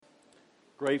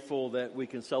Grateful that we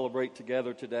can celebrate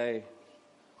together today.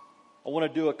 I want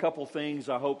to do a couple things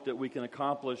I hope that we can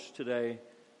accomplish today.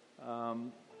 I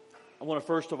want to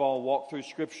first of all walk through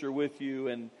Scripture with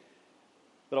you,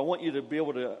 but I want you to be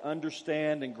able to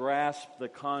understand and grasp the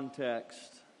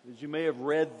context. As you may have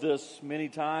read this many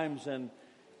times and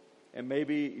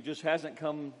maybe it just hasn't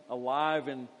come alive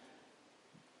in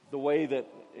the way that,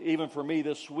 even for me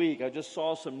this week, I just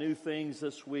saw some new things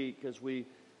this week as we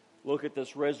look at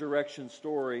this resurrection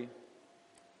story. And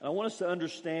I want us to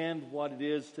understand what it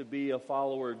is to be a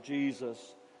follower of Jesus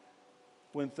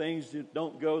when things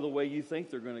don't go the way you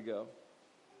think they're going to go.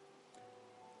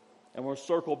 And we'll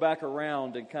circle back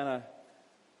around and kind of,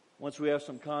 once we have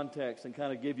some context, and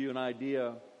kind of give you an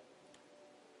idea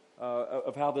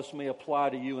of how this may apply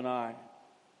to you and I,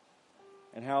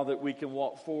 and how that we can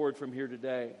walk forward from here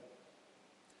today.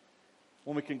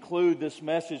 When we conclude this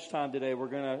message time today, we're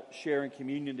going to share in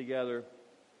communion together.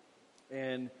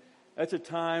 And that's a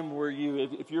time where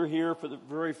if you're here for the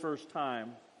very first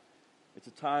time, it's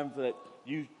a time that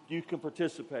you can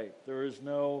participate. There is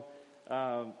not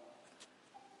a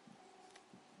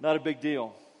big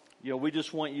deal. We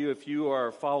just want you, if you are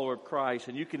a follower of Christ,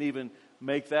 and you can even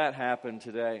make that happen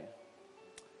today,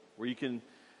 where you can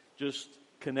just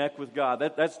connect with God.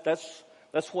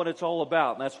 That's what it's all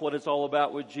about. And that's what it's all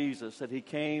about with Jesus, that He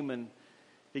came and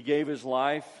He gave His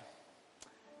life,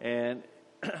 and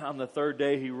on the third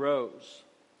day He rose.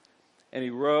 And He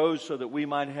rose so that we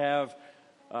might have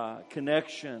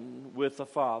connection with the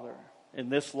Father in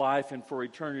this life and for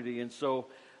eternity. And so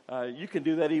you can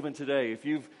do that even today. If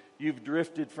you've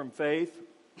drifted from faith,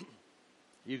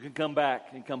 you can come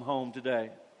back and come home today.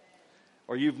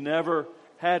 Or you've never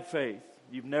had faith,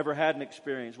 you've never had an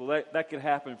experience. Well, that could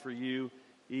happen for you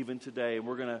even today. And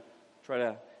we're going to try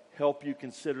to help you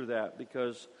consider that,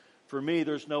 because for me,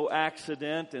 there's no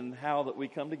accident in how that we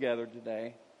come together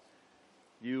today.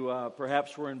 You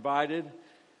perhaps were invited.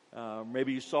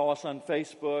 Maybe you saw us on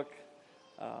Facebook.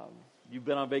 You've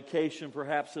been on vacation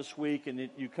perhaps this week, and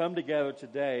you come together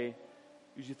today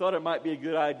because you thought it might be a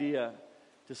good idea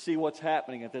to see what's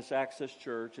happening at this Access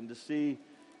Church and to see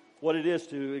what it is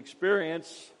to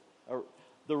experience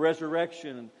the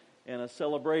resurrection and a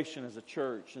celebration as a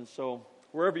church. And so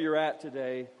wherever you're at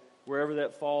today, wherever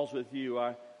that falls with you,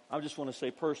 I just want to say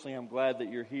personally, I'm glad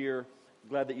that you're here. I'm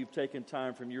glad that you've taken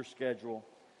time from your schedule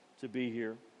to be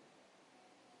here.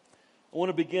 I want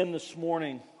to begin this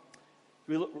morning.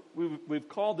 We've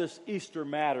called this Easter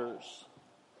Matters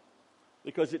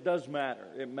because it does matter.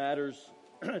 It matters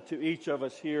to each of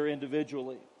us here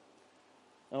individually.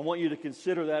 And I want you to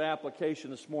consider that application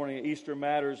this morning. Easter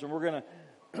Matters. And we're going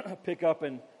to pick up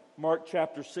in Mark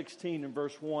chapter 16 and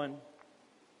verse 1.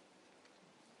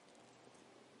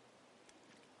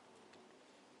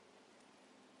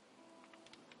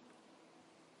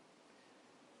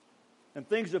 And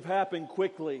things have happened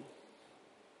quickly.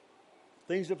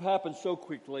 Things have happened so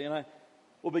quickly. And I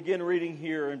will begin reading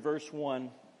here in verse 1.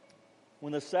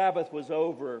 When the Sabbath was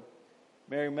over,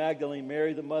 Mary Magdalene,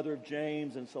 Mary the mother of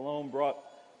James, and Salome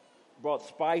brought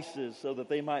spices so that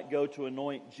they might go to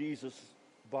anoint Jesus'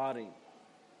 body.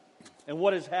 And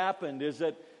what has happened is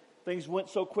that things went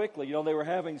so quickly. They were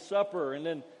having supper and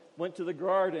then went to the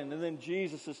garden, and then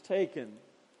Jesus is taken.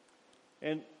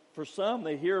 And for some,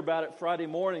 they hear about it Friday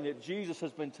morning that Jesus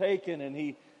has been taken and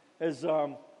He is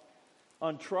on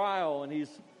trial and He's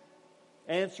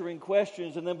answering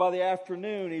questions. And then by the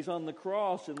afternoon, He's on the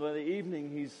cross, and by the evening,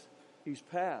 He's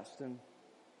passed. And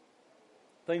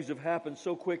things have happened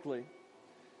so quickly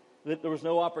that there was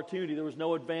no opportunity, there was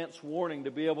no advance warning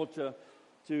to be able to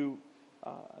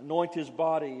anoint His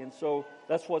body. And so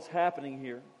that's what's happening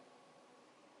here.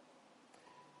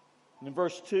 And in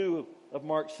verse 2 of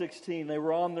Mark 16, they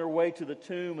were on their way to the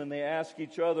tomb, and they asked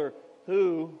each other,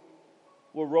 who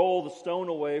will roll the stone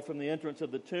away from the entrance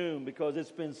of the tomb, because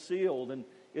it's been sealed and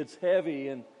it's heavy,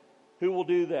 and who will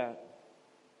do that?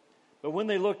 But when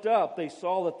they looked up, they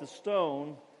saw that the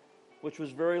stone, which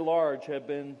was very large, had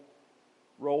been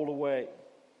rolled away.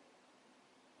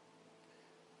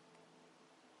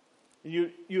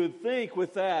 You would think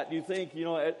with that,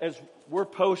 as we're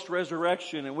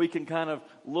post-resurrection and we can kind of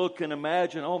look and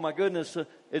imagine, oh my goodness,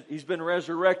 He's been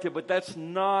resurrected, but that's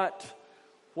not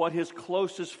what His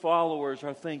closest followers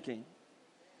are thinking.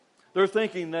 They're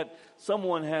thinking that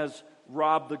someone has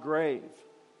robbed the grave,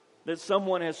 that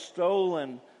someone has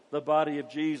stolen the body of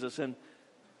Jesus, and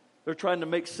they're trying to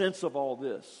make sense of all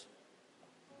this.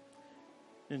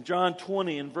 In John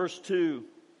 20, in verse 2,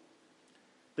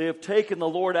 they have taken the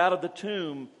Lord out of the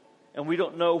tomb, and we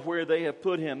don't know where they have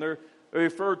put Him. They're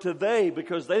referred to they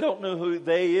because they don't know who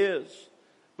they is.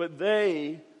 But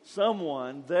they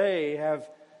someone. They have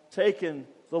taken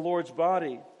the Lord's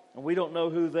body, and we don't know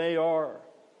who they are.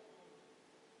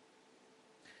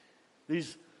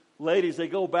 These ladies, they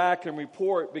go back and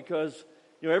report because,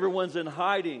 everyone's in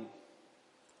hiding.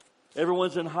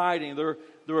 Everyone's in hiding.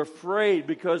 They're afraid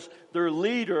because their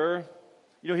leader,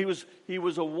 he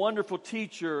was a wonderful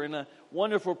teacher and a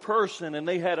wonderful person, and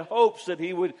they had hopes that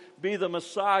he would be the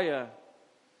Messiah.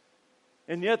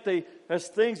 And yet as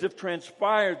things have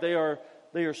transpired, they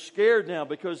are scared now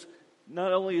because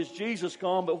not only is Jesus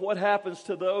gone, but what happens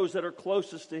to those that are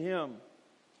closest to him?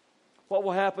 What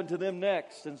will happen to them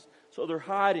next? And so they're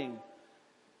hiding,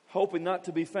 hoping not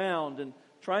to be found and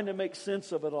trying to make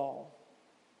sense of it all.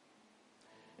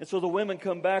 And so the women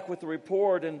come back with the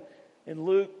report, and in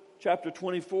Luke chapter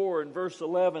 24 and verse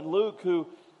 11, Luke,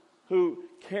 who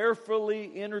carefully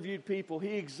interviewed people,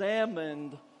 he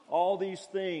examined all these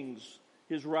things,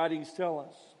 his writings tell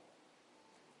us.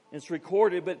 It's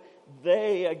recorded, but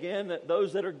they, again,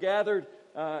 those that are gathered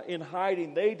in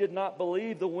hiding, they did not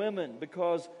believe the women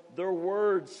because their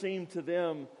words seemed to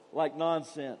them like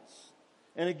nonsense.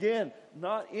 And again,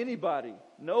 not anybody,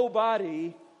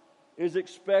 nobody is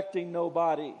expecting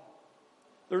nobody.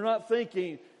 They're not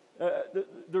thinking,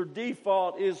 their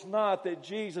default is not that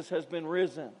Jesus has been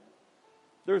risen.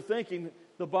 They're thinking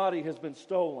the body has been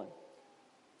stolen.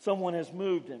 Someone has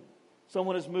moved him.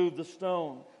 Someone has moved the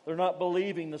stone. They're not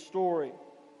believing the story.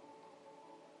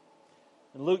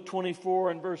 In Luke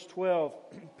 24 and verse 12,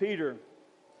 Peter,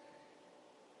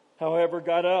 however,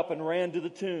 got up and ran to the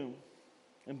tomb.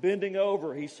 And bending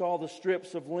over, he saw the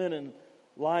strips of linen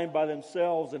lying by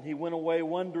themselves, and he went away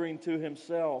wondering to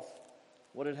himself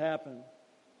what had happened.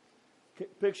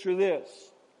 Picture this.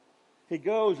 He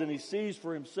goes and he sees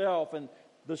for himself, and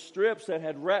the strips that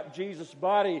had wrapped Jesus'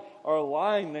 body are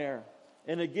lying there.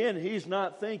 And again, he's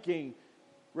not thinking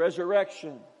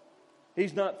resurrection.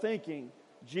 He's not thinking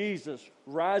Jesus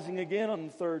rising again on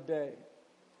the third day.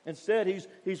 Instead,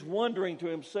 he's wondering to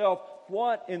himself,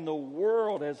 what in the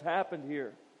world has happened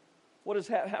here?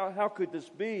 How could this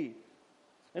be?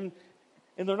 And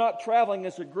they're not traveling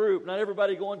as a group. Not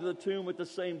everybody going to the tomb at the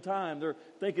same time. They're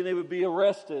thinking they would be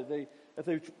arrested if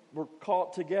they were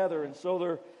caught together. And so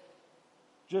they're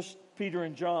just Peter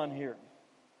and John here.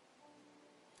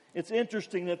 It's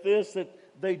interesting that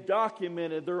they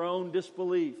documented their own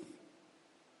disbelief.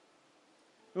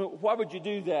 Why would you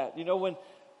do that?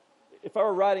 If I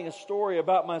were writing a story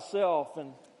about myself,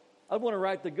 and I'd want to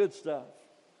write the good stuff.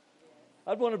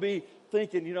 I'd want to be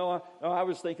thinking, I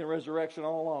was thinking resurrection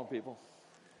all along, people.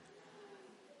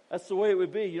 That's the way it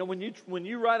would be. When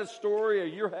you write a story or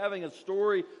you're having a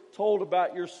story told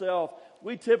about yourself,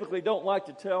 we typically don't like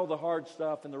to tell the hard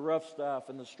stuff and the rough stuff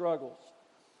and the struggles.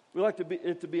 We like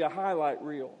it to be a highlight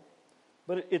reel.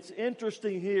 But it's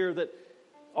interesting here that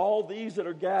all these that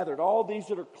are gathered, all these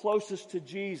that are closest to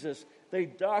Jesus, they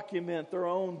document their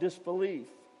own disbelief.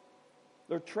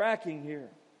 They're tracking here.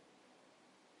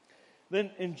 Then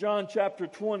in John chapter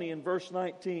 20 and verse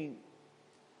 19,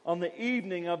 on the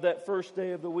evening of that first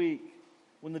day of the week,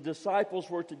 when the disciples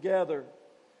were together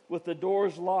with the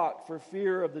doors locked for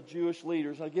fear of the Jewish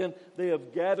leaders. Again, they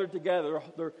have gathered together.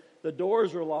 The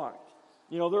doors are locked.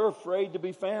 They're afraid to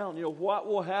be found. What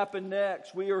will happen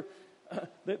next?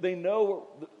 They know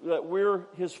that we're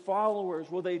his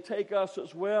followers. Will they take us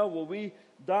as well? Will we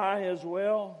die as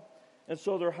well? And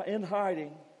so they're in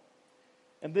hiding.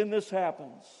 And then this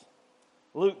happens.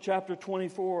 Luke chapter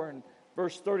 24 and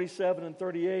verse 37 and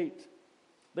 38.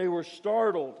 They were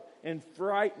startled and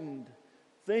frightened,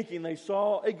 thinking they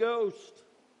saw a ghost.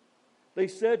 He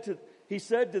said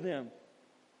to them,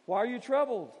 "Why are you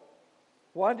troubled?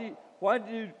 Why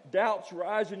do doubts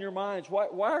rise in your minds? Why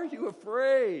are you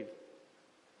afraid?"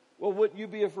 Well, wouldn't you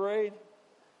be afraid?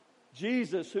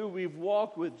 Jesus, who we've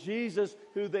walked with, Jesus,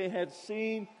 who they had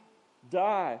seen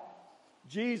die,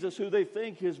 Jesus, who they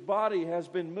think his body has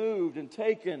been moved and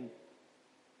taken,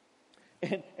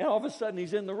 and all of a sudden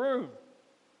he's in the room.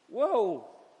 Whoa,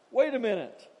 wait a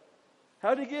minute.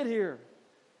 How'd he get here?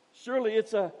 Surely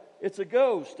it's a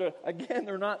ghost. Again,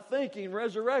 they're not thinking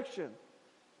resurrection.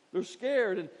 They're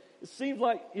scared, and it seems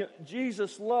like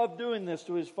Jesus loved doing this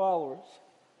to his followers.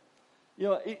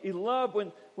 He loved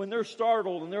when they're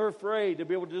startled and they're afraid to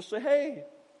be able to just say, "Hey,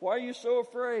 why are you so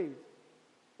afraid?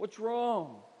 What's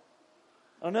wrong?"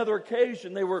 On another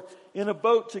occasion, they were in a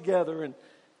boat together, and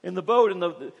in the boat, and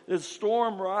the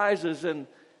storm rises, and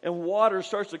water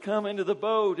starts to come into the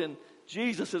boat, and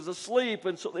Jesus is asleep,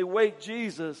 and so they wake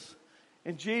Jesus,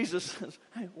 and Jesus says,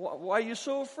 "Hey, why are you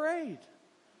so afraid?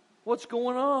 What's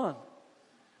going on?"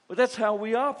 But that's how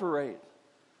we operate.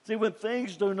 See, when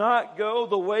things do not go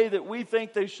the way that we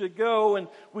think they should go, and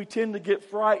we tend to get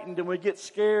frightened and we get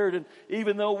scared, and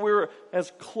even though we're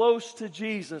as close to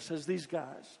Jesus as these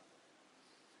guys,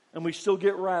 and we still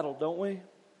get rattled, don't we?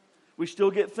 We still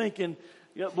get thinking,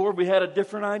 yeah, Lord, we had a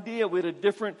different idea. We had a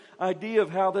different idea of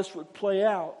how this would play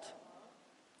out.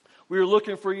 We were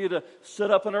looking for you to set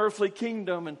up an earthly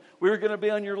kingdom, and we were going to be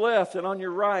on your left and on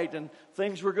your right, and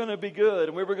things were going to be good,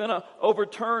 and we were going to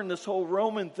overturn this whole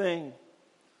Roman thing.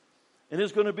 And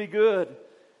it's going to be good.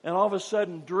 And all of a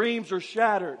sudden, dreams are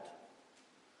shattered.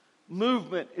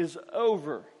 Movement is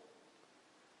over.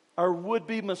 Our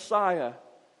would-be Messiah,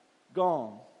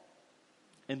 gone.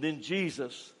 And then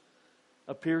Jesus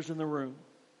appears in the room.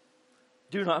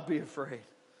 Do not be afraid.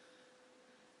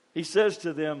 He says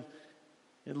to them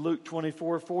in Luke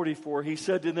 24:44, he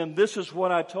said to them, "This is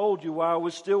what I told you while I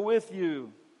was still with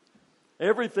you.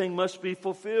 Everything must be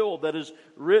fulfilled that is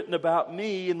written about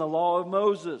me in the law of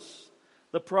Moses,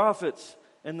 the prophets,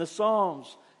 and the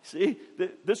Psalms." See,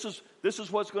 this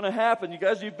is what's going to happen. You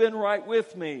guys, you've been right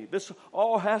with me. This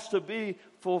all has to be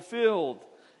fulfilled.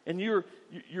 And you're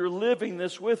living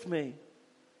this with me.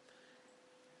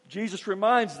 Jesus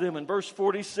reminds them in verse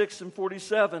 46 and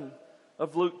 47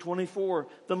 of Luke 24,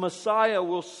 the Messiah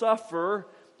will suffer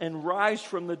and rise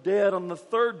from the dead on the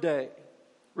third day.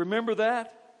 Remember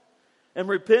that? And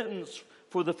repentance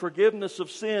for the forgiveness of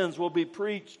sins will be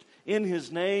preached in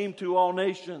His name to all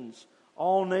nations,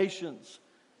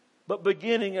 but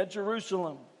beginning at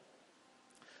Jerusalem.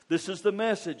 This is the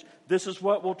message. This is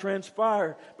what will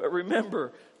transpire. But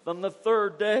remember, on the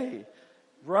third day,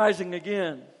 rising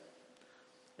again.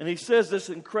 And He says this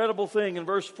incredible thing in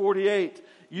verse 48,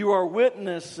 you are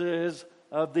witnesses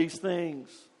of these things.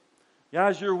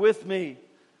 Guys, you're with me.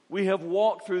 We have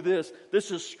walked through this. This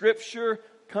is Scripture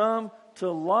come to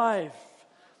life.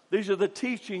 These are the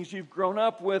teachings you've grown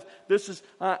up with. This is,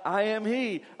 I am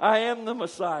He. I am the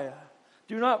Messiah.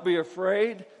 Do not be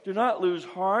afraid. Do not lose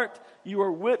heart. You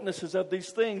are witnesses of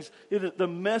these things. The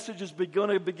message is going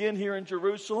to begin here in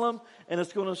Jerusalem, and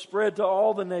it's going to spread to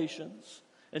all the nations.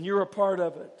 And you're a part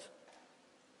of it.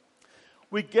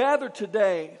 We gather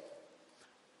today.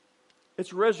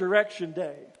 It's Resurrection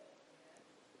Day.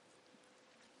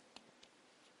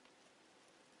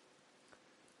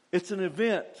 It's an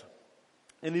event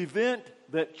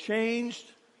that changed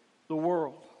the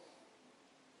world.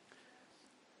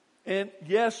 And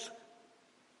yes,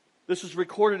 this is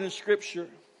recorded in Scripture.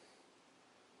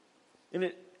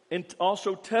 And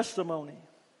also testimony.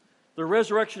 The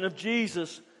resurrection of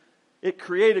Jesus, it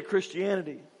created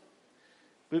Christianity.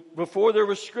 Before there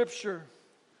was Scripture,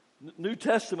 New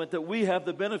Testament that we have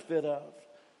the benefit of.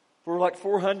 For like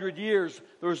 400 years,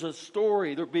 there was a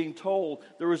story that being told.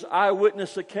 There was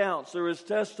eyewitness accounts. There was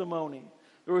testimony.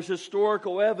 There was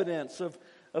historical evidence of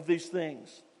these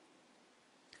things.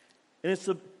 And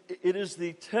it is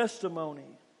the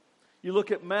testimony. You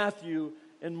look at Matthew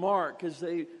and Mark as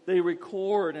they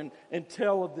record and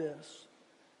tell of this.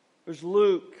 There's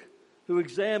Luke, who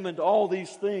examined all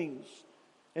these things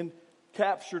and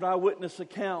captured eyewitness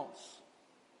accounts.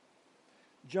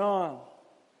 John,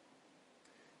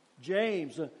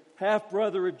 James, a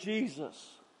half-brother of Jesus.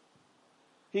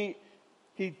 He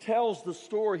tells the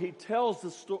story. He tells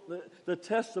the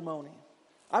testimony.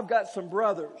 I've got some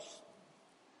brothers.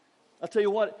 I'll tell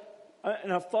you what,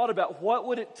 and I've thought about what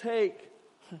would it take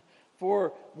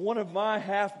for one of my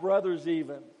half-brothers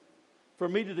even, for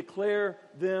me to declare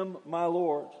them my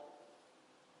Lord.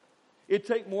 It'd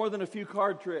take more than a few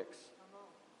card tricks.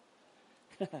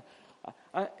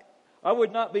 I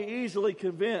would not be easily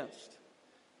convinced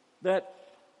that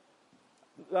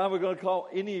I was going to call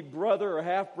any brother or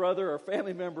half-brother or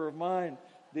family member of mine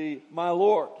my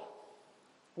Lord.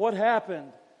 What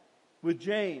happened with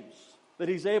James that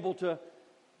he's able to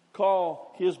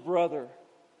call his brother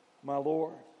my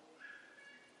Lord?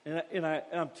 And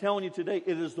I'm telling you today,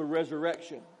 it is the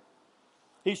resurrection.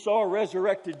 He saw a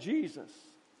resurrected Jesus,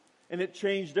 and it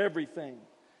changed everything.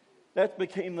 That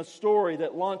became the story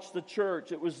that launched the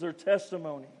church. It was their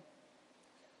testimony.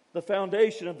 The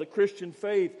foundation of the Christian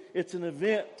faith, it's an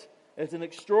event. It's an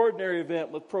extraordinary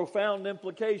event with profound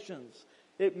implications.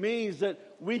 It means that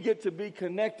we get to be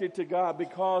connected to God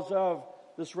because of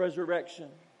this resurrection.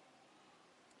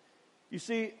 You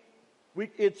see,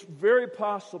 it's very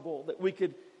possible that we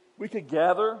could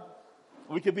gather.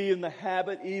 We could be in the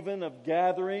habit even of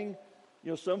gathering. You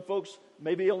know, some folks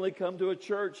maybe only come to a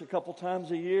church a couple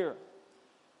times a year.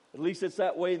 At least it's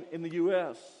that way in the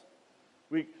U.S.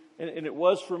 And it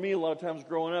was for me a lot of times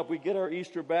growing up. We get our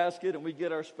Easter basket and we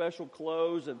get our special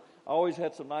clothes, and I always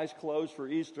had some nice clothes for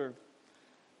Easter.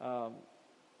 And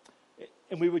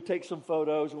we would take some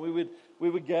photos, and we we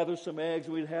would gather some eggs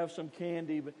and we'd have some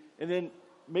candy, and then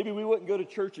maybe we wouldn't go to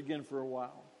church again for a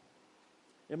while.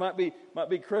 It might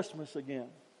be Christmas again.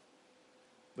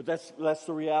 But that's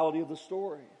the reality of the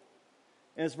story.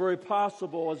 And it's very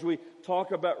possible as we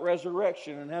talk about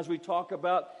resurrection and as we talk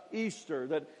about Easter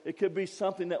that it could be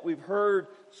something that we've heard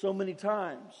so many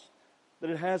times that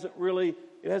it hasn't really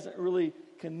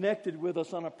connected with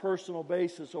us on a personal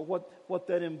basis, or what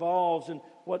that involves and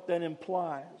what that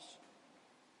implies.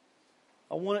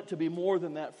 I want it to be more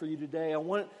than that for you today. I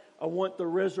want the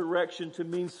resurrection to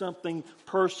mean something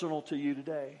personal to you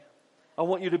today. I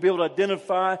want you to be able to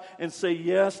identify and say,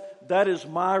 yes, that is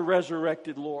my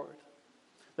resurrected Lord.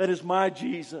 That is my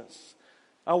Jesus.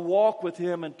 I walk with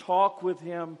Him and talk with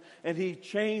Him, and He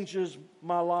changes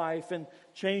my life and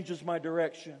changes my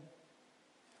direction.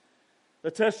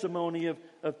 The testimony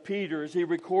of Peter, as he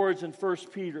records in 1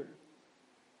 Peter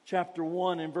chapter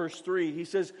 1 and verse 3, he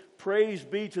says, "Praise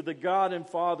be to the God and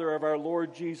Father of our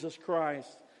Lord Jesus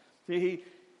Christ."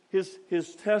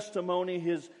 His testimony,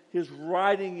 his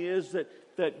writing is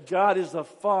that God is the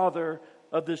Father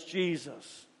of this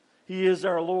Jesus. He is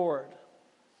our Lord.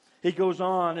 He goes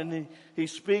on and he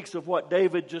speaks of what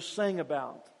David just sang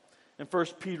about. In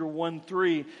 1 Peter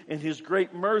 1:3, in His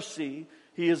great mercy,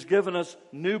 He has given us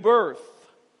new birth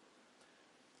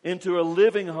into a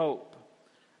living hope.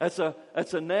 That's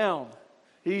a noun.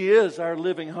 He is our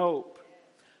living hope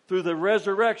through the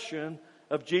resurrection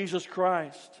of Jesus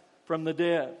Christ from the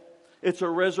dead. It's a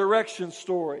resurrection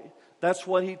story. That's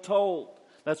what He told.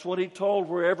 That's what He told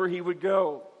wherever He would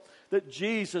go. That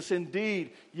Jesus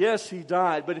indeed, yes, He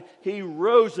died, but He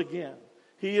rose again.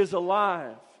 He is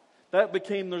alive. That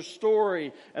became their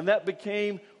story, and that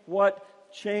became what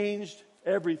changed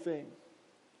everything.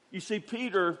 You see,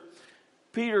 Peter,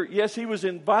 yes, he was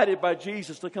invited by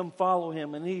Jesus to come follow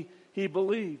Him, and he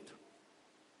believed.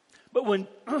 But when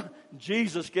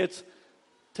Jesus gets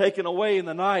taken away in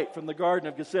the night from the Garden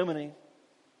of Gethsemane,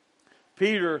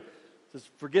 Peter says,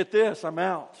 "Forget this, I'm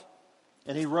out."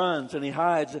 And he runs and he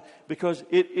hides because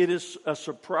it is a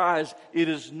surprise. It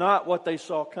is not what they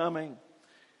saw coming.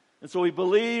 And so he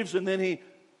believes and then he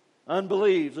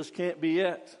unbelieves. This can't be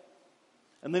it.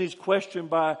 And then he's questioned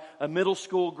by a middle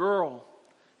school girl.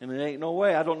 And it ain't no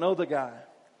way. I don't know the guy.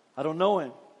 I don't know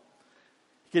him.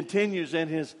 He continues in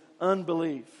his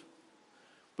unbelief.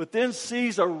 But then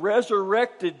sees a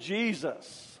resurrected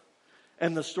Jesus.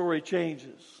 And the story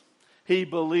changes. He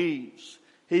believes.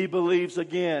 He believes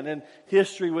again. And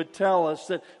history would tell us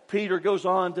that Peter goes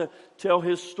on to tell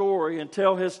his story and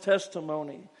tell his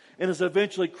testimony and is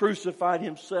eventually crucified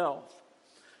himself.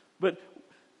 But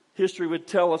history would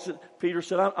tell us that Peter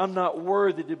said, I'm not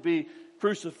worthy to be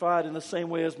crucified in the same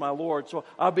way as my Lord, so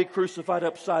I'll be crucified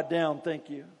upside down, thank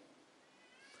you.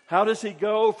 How does he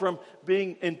go from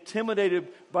being intimidated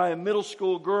by a middle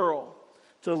school girl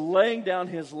to laying down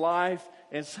his life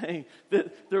and saying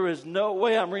that there is no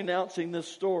way I'm renouncing this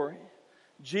story?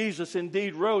 Jesus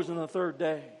indeed rose on the third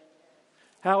day.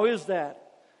 How is that?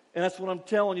 And that's what I'm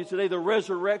telling you today. The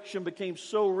resurrection became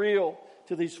so real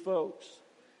to these folks.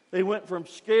 They went from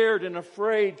scared and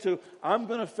afraid to, I'm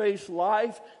going to face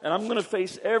life and I'm going to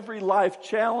face every life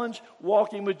challenge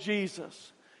walking with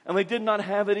Jesus. And they did not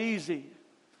have it easy.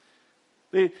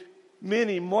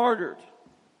 Many martyred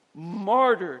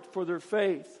for their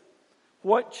faith.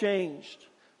 What changed?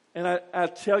 And I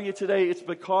tell you today, it's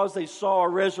because they saw a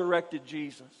resurrected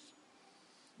Jesus.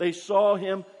 They saw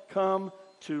Him come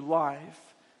to life.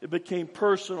 It became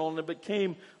personal and it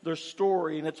became their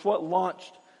story. And it's what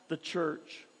launched the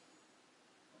church.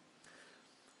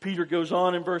 Peter goes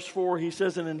on in verse 4. He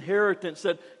says, an inheritance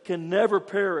that can never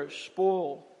perish,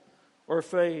 spoil, or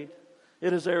fade.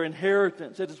 It is our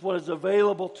inheritance. It is what is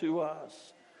available to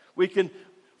us. We can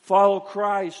follow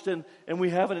Christ and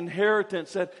we have an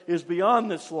inheritance that is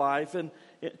beyond this life. And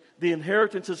the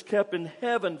inheritance is kept in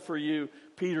heaven for you,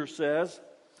 Peter says.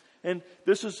 And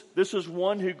this is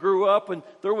one who grew up and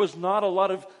there was not a lot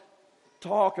of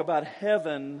talk about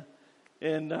heaven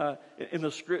in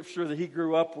the scripture that he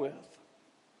grew up with.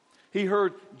 He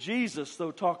heard Jesus,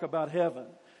 though, talk about heaven.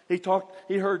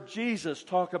 He heard Jesus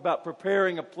talk about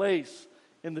preparing a place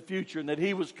in the future and that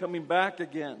He was coming back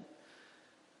again.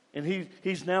 And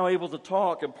he's now able to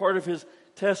talk, and part of his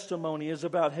testimony is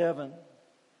about heaven.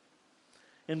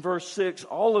 In verse 6,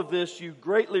 all of this you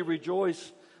greatly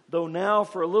rejoice, though now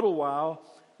for a little while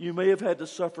you may have had to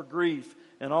suffer grief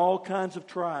and all kinds of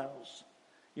trials.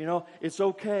 You know, it's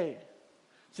okay.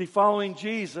 See, following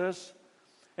Jesus,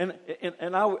 and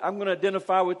I'm going to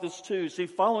identify with this too. See,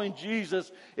 following Jesus,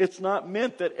 it's not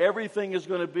meant that everything is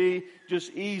going to be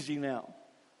just easy now.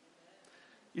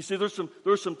 You see,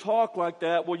 there's some talk like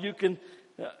that. Well, you can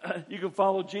You can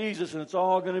follow Jesus and it's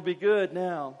all going to be good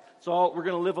now. We're going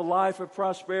to live a life of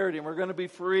prosperity and we're going to be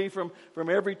free from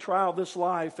every trial of this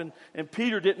life. And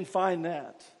Peter didn't find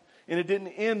that. And it didn't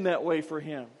end that way for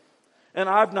him. And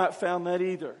I've not found that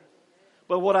either.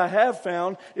 But what I have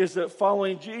found is that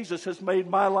following Jesus has made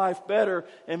my life better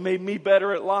and made me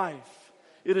better at life.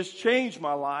 It has changed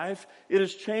my life. It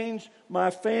has changed my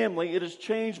family. It has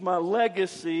changed my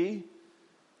legacy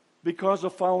because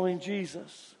of following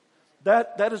Jesus.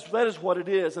 That is what it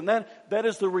is. And that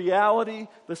is the reality,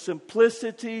 the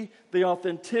simplicity, the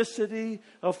authenticity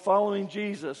of following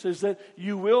Jesus, is that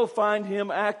you will find Him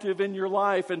active in your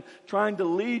life and trying to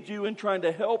lead you and trying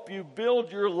to help you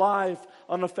build your life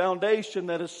on a foundation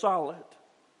that is solid.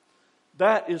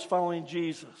 That is following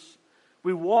Jesus.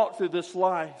 We walk through this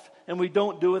life and we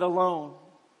don't do it alone.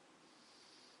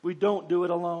 We don't do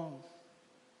it alone.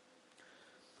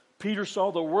 Peter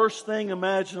saw the worst thing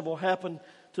imaginable happen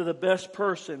to the best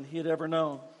person he had ever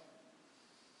known.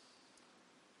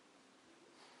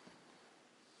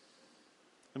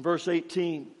 In verse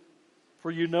 18,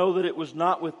 for you know that it was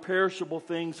not with perishable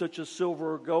things such as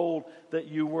silver or gold that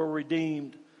you were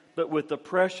redeemed, but with the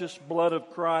precious blood of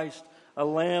Christ, a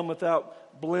lamb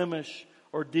without blemish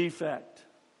or defect.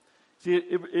 See,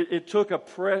 it took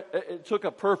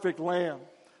a perfect lamb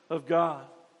of God.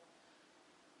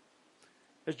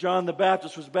 As John the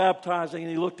Baptist was baptizing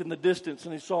and he looked in the distance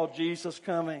and he saw Jesus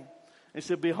coming. He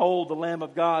said, behold, the Lamb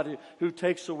of God who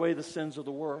takes away the sins of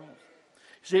the world.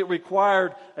 See, it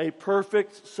required a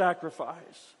perfect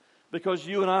sacrifice because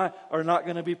you and I are not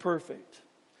going to be perfect.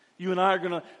 You and I are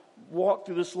going to walk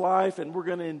through this life and we're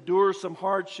going to endure some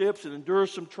hardships and endure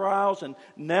some trials and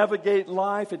navigate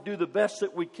life and do the best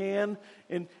that we can.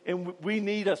 And we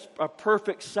need a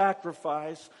perfect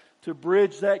sacrifice to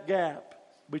bridge that gap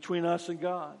between us and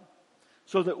God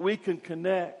so that we can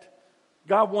connect.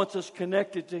 God wants us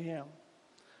connected to Him.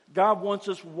 God wants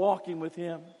us walking with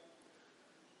Him.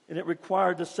 And it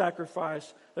required the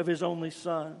sacrifice of His only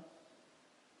Son.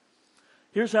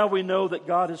 Here's how we know that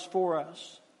God is for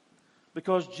us.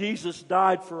 Because Jesus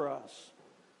died for us.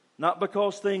 Not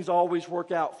because things always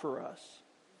work out for us.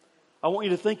 I want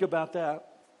you to think about that.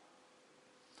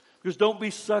 Because don't be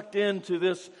sucked into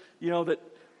this, that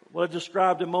what I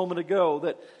described a moment ago,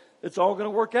 that it's all going to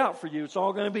work out for you. It's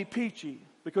all going to be peachy.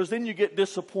 Because then you get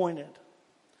disappointed.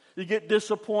 You get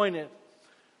disappointed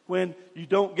when you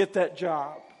don't get that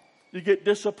job. You get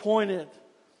disappointed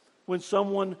when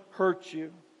someone hurts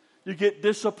you. You get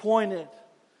disappointed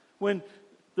when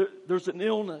there's an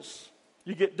illness.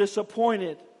 You get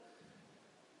disappointed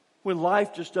when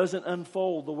life just doesn't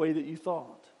unfold the way that you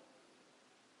thought.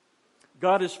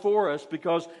 God is for us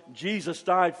because Jesus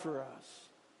died for us.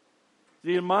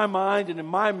 See, in my mind and in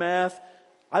my math,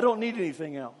 I don't need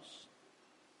anything else.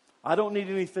 I don't need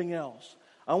anything else.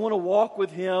 I want to walk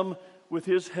with Him, with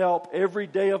His help, every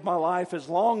day of my life as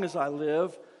long as I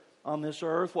live on this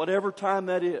earth, whatever time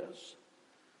that is.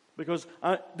 Because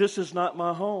this is not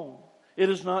my home. It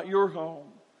is not your home.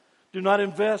 Do not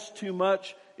invest too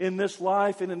much in this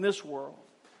life and in this world.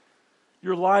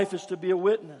 Your life is to be a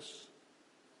witness.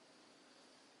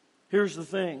 Here's the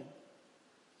thing.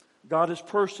 God is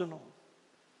personal.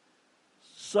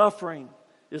 Suffering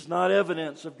is not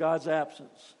evidence of God's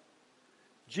absence.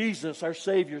 Jesus, our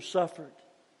Savior, suffered.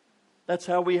 That's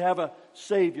how we have a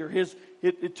Savior.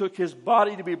 It took His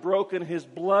body to be broken, His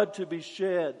blood to be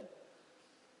shed,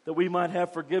 that we might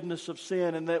have forgiveness of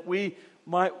sin and that we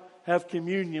might have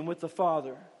communion with the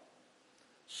Father.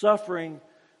 Suffering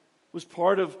was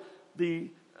part of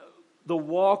the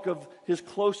walk of His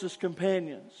closest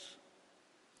companions.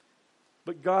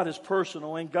 But God is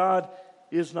personal and God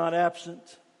is not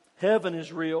absent. Heaven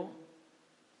is real.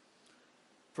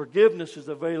 Forgiveness is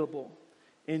available.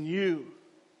 And you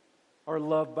are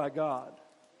loved by God.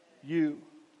 You.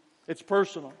 It's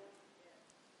personal.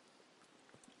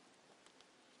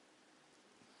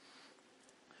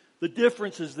 The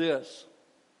difference is this.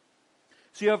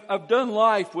 See, I've done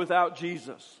life without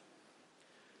Jesus.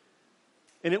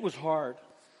 And it was hard.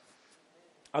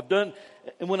 And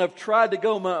when I've tried to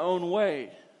go my own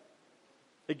way,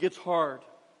 it gets hard.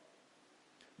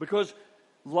 Because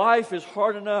life is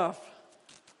hard enough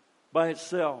by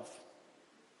itself.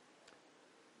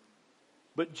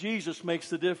 But Jesus makes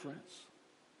the difference.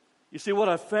 You see, what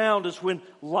I've found is when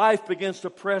life begins to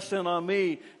press in on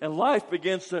me and life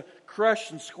begins to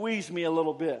crush and squeeze me a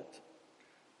little bit,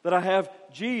 that I have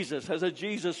Jesus as a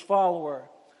Jesus follower.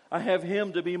 I have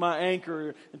Him to be my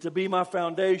anchor and to be my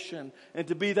foundation and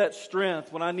to be that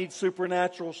strength when I need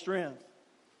supernatural strength.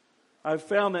 I've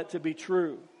found that to be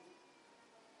true.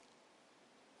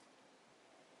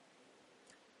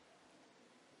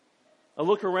 I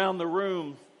look around the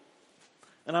room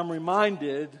and I'm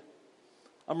reminded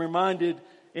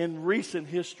in recent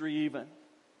history even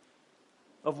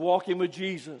of walking with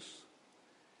Jesus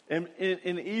and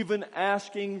even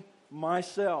asking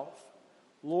myself,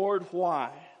 Lord,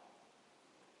 why?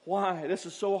 Why? This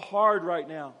is so hard right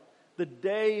now. The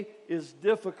day is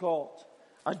difficult.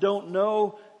 I don't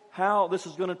know how this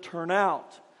is going to turn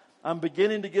out. I'm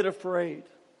beginning to get afraid.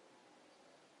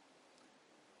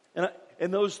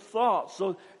 And those thoughts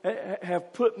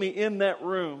have put me in that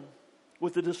room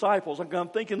with the disciples. I'm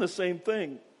thinking the same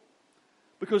thing.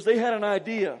 Because they had an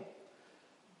idea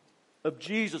of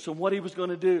Jesus and what He was going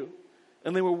to do.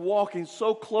 And they were walking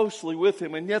so closely with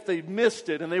Him, and yet they missed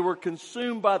it, and they were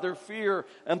consumed by their fear,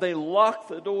 and they locked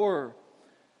the door,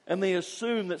 and they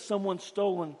assumed that someone's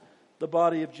stolen the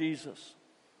body of Jesus.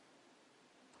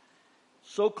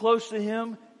 So close to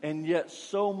Him, and yet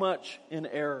so much in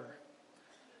error.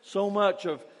 So much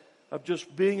of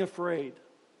just being afraid.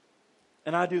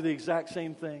 And I do the exact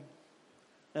same thing.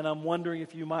 And I'm wondering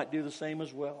if you might do the same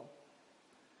as well.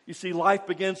 You see, life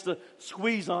begins to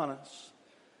squeeze on us.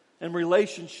 And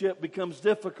relationship becomes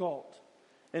difficult.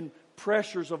 And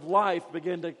pressures of life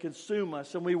begin to consume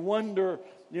us. And we wonder,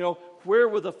 where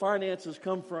will the finances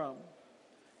come from?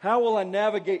 How will I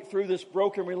navigate through this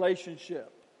broken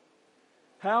relationship?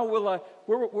 Where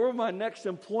will my next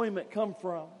employment come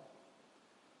from?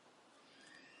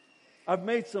 I've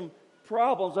made some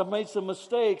problems. I've made some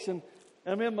mistakes. And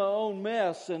I'm in my own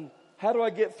mess. And how do I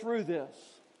get through this?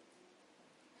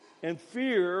 And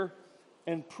fear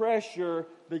and pressure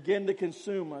begin to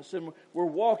consume us. And we're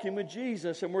walking with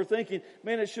Jesus and we're thinking,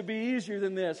 man, it should be easier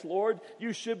than this. Lord,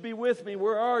 you should be with me.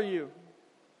 Where are you?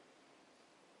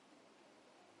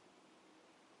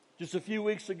 Just a few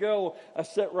weeks ago, I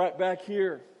sat right back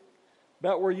here,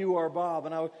 about where you are, Bob.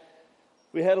 And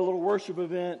we had a little worship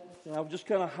event, and I was just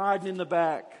kind of hiding in the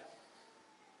back.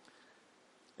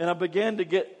 And I began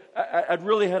to I'd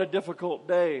really had a difficult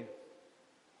day.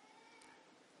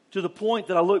 To the point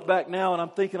that I look back now and I'm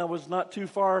thinking I was not too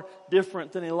far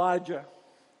different than Elijah.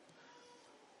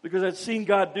 Because I'd seen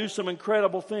God do some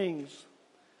incredible things.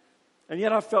 And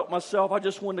yet I felt myself, I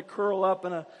just wanted to curl up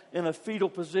in a fetal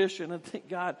position and think,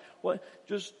 God, what?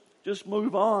 Just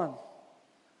move on.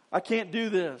 I can't do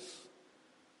this.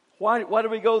 Why do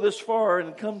we go this far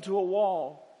and come to a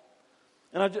wall?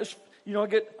 And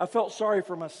I felt sorry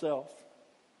for myself.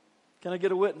 Can I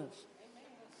get a witness?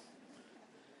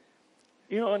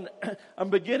 And I'm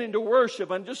beginning to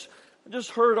worship. I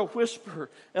just heard a whisper.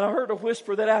 And I heard a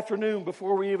whisper that afternoon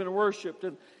before we even worshiped.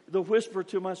 And the whisper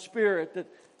to my spirit that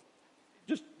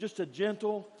just a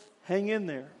gentle, hang in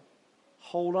there.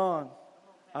 Hold on.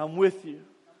 I'm with you.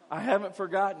 I haven't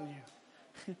forgotten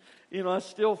you. I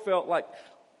still felt like,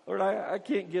 Lord, I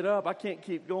can't get up. I can't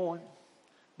keep going.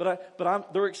 But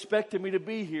they're expecting me to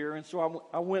be here. And so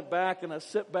I went back and I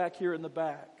sit back here in the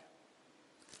back.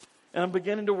 And I'm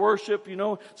beginning to worship.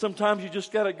 Sometimes you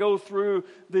just got to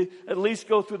at least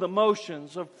go through the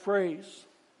motions of praise.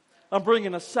 I'm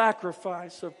bringing a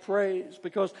sacrifice of praise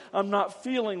because I'm not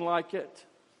feeling like it.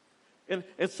 And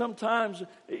sometimes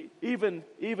even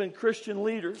Christian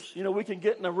leaders, we can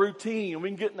get in a routine, we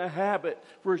can get in a habit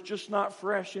where it's just not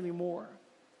fresh anymore.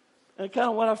 And kind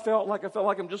of what I felt like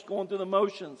I'm just going through the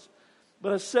motions.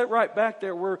 But I sat right back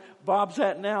there where Bob's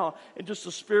at now, and just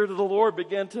the Spirit of the Lord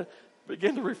began to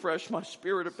refresh my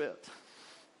spirit a bit.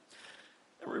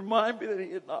 And remind me that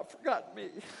He had not forgotten me.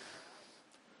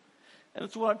 And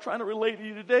it's what I'm trying to relate to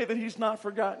you today, that He's not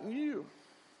forgotten you.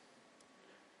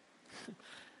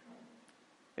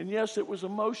 And yes, it was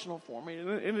emotional for me, and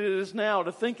it is now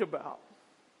to think about.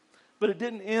 But it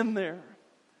didn't end there.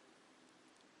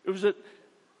 It was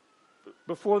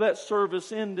before that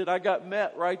service ended, I got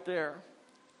met right there.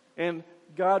 And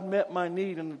God met my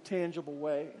need in a tangible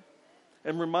way.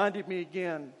 And reminded me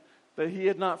again that He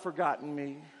had not forgotten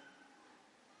me.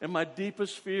 In my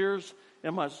deepest fears,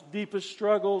 in my deepest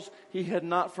struggles, He had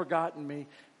not forgotten me.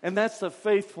 And that's the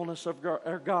faithfulness of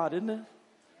our God, isn't it?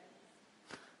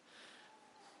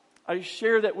 I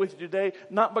share that with you today,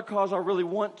 not because I really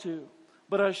want to,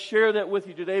 but I share that with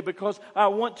you today because I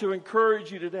want to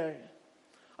encourage you today.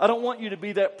 I don't want you to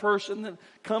be that person that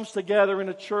comes together in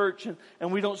a church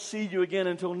and we don't see you again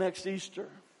until next Easter.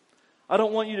 I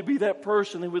don't want you to be that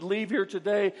person who would leave here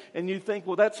today and you think,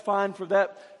 well, that's fine for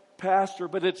that pastor,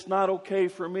 but it's not okay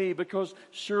for me because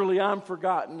surely I'm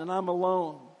forgotten and I'm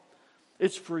alone.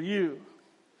 It's for you.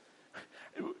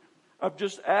 I've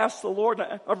just asked the Lord,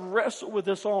 I've wrestled with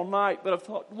this all night, but I've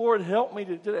thought, Lord, help me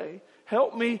today.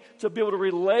 Help me to be able to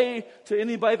relay to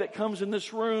anybody that comes in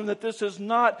this room that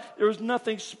there's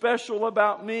nothing special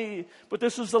about me, but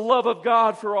this is the love of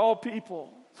God for all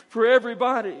people, for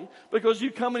everybody. Because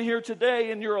you come in here today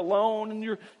and you're alone and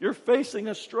you're facing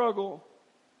a struggle.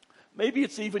 Maybe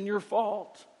it's even your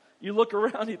fault. You look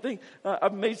around and you think,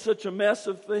 I've made such a mess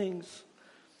of things,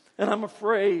 and I'm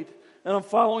afraid, and I'm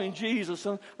following Jesus,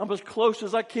 and I'm as close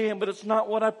as I can, but it's not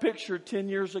what I pictured 10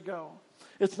 years ago.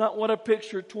 It's not what I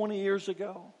pictured 20 years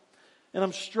ago. And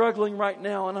I'm struggling right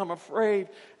now, and I'm afraid,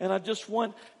 and I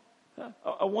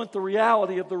want the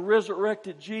reality of the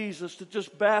resurrected Jesus to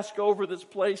just bask over this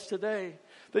place today.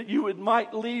 That you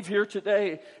might leave here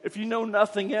today, if you know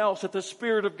nothing else, that the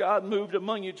Spirit of God moved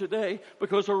among you today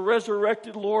because a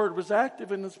resurrected Lord was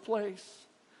active in this place.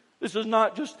 This is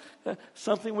not just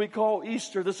something we call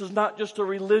Easter. This is not just a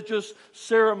religious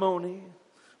ceremony.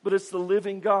 But it's the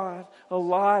living God,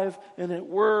 alive and at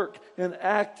work and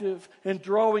active and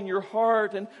drawing your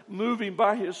heart and moving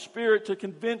by His Spirit to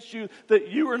convince you that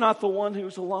you are not the one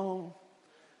who's alone.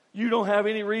 You don't have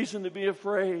any reason to be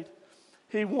afraid.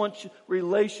 He wants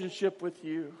relationship with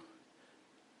you.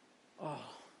 Oh.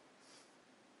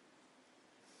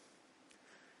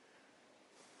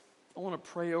 I want to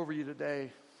pray over you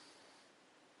today.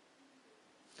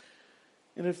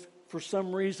 And if for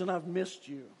some reason I've missed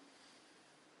you,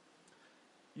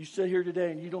 you sit here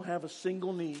today and you don't have a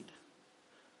single need.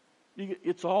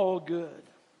 It's all good.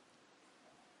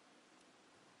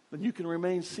 Then you can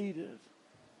remain seated.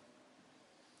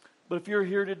 But if you're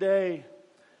here today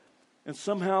and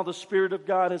somehow the Spirit of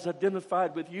God has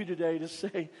identified with you today to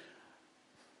say,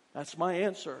 that's my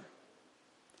answer.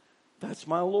 That's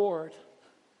my Lord.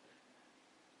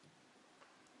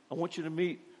 I want you to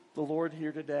meet the Lord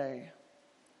here today.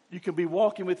 You can be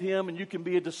walking with Him and you can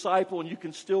be a disciple and you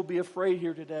can still be afraid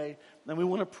here today. And we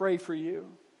want to pray for you.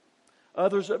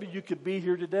 Others of you could be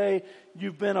here today.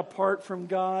 You've been apart from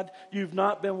God. You've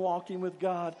not been walking with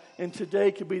God. And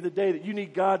today could be the day that you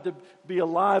need God to be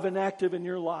alive and active in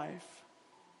your life.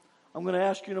 I'm going to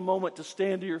ask you in a moment to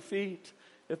stand to your feet.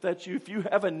 If that's you, if you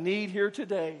have a need here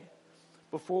today,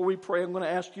 before we pray, I'm going to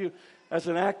ask you as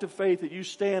an act of faith that you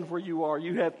stand where you are.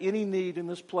 You have any need in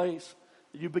this place,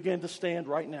 you begin to stand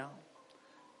right now.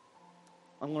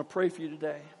 I'm going to pray for you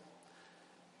today.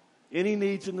 Any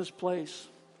needs in this place,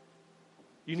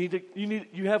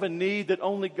 you have a need that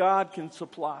only God can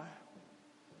supply.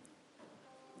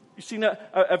 You see, now,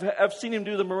 I've seen Him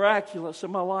do the miraculous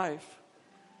in my life.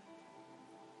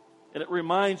 And it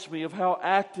reminds me of how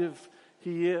active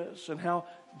He is and how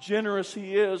generous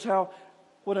He is, how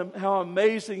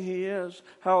amazing He is,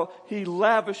 how He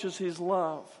lavishes His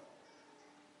love.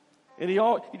 And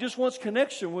He just wants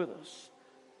connection with us.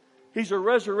 He's a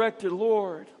resurrected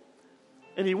Lord.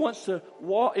 And He wants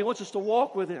us to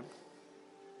walk with Him.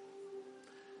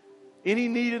 Any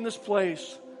need in this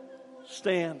place,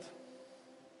 stand.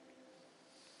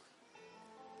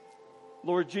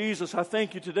 Lord Jesus, I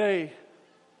thank You today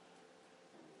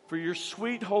for Your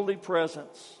sweet holy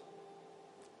presence.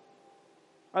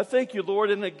 I thank You,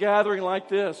 Lord, in a gathering like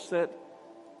this that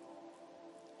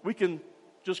we can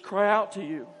just cry out to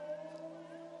You.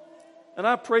 And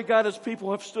I pray, God, as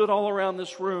people have stood all around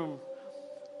this room,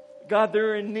 God,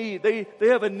 they're in need. They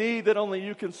have a need that only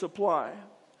You can supply.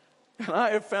 And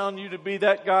I have found You to be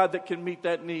that God that can meet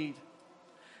that need.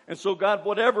 And so, God,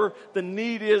 whatever the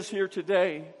need is here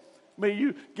today, may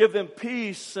You give them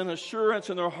peace and assurance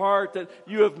in their heart that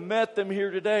You have met them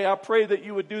here today. I pray that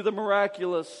You would do the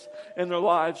miraculous in their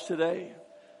lives today.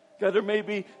 God, there may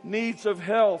be needs of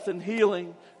health and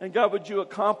healing. And God, would You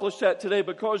accomplish that today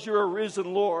because You're a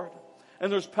risen Lord.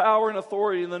 And there's power and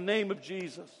authority in the name of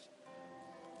Jesus.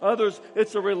 Others,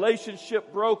 it's a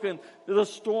relationship broken. The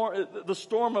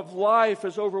storm of life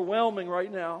is overwhelming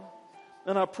right now.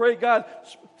 And I pray, God,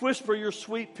 whisper Your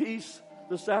sweet peace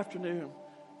this afternoon.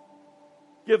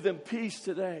 Give them peace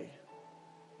today.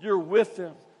 You're with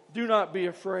them. Do not be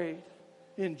afraid.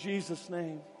 In Jesus'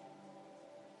 name.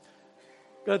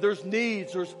 God, there's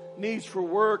needs. There's needs for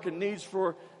work and needs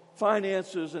for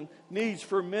finances and needs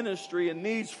for ministry and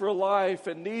needs for life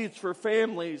and needs for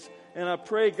families. And I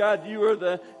pray, God, You are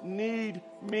the need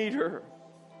meter.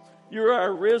 You're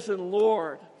our risen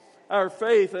Lord. Our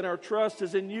faith and our trust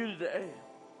is in You today.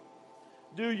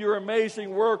 Do Your amazing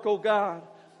work, oh God.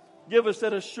 Give us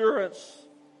that assurance.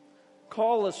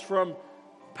 Call us from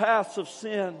paths of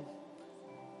sin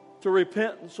to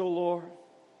repentance, oh Lord.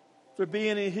 If there be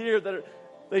any here that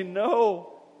they know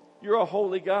You're a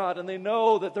holy God and they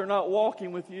know that they're not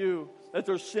walking with You, that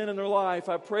there's sin in their life.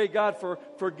 I pray, God, for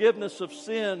forgiveness of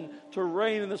sin to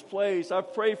reign in this place. I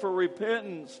pray for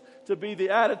repentance to be the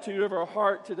attitude of our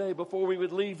heart today before we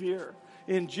would leave here.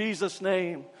 In Jesus'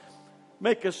 name,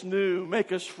 make us new,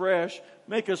 make us fresh,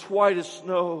 make us white as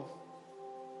snow,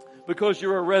 because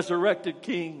you're a resurrected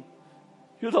King.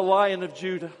 You're the Lion of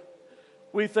Judah.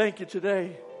 We thank you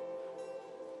today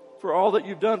for all that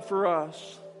you've done for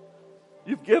us.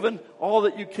 You've given all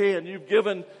that you can. You've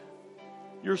given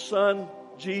your Son,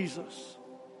 Jesus.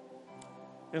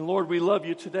 And Lord, we love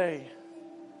you today.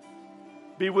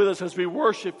 Be with us as we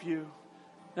worship you,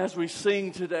 as we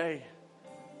sing today.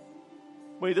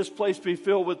 May this place be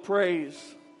filled with praise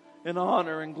and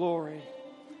honor and glory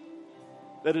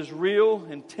that is real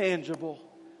and tangible,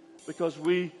 because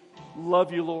we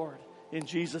love you, Lord. In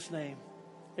Jesus' name,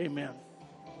 amen.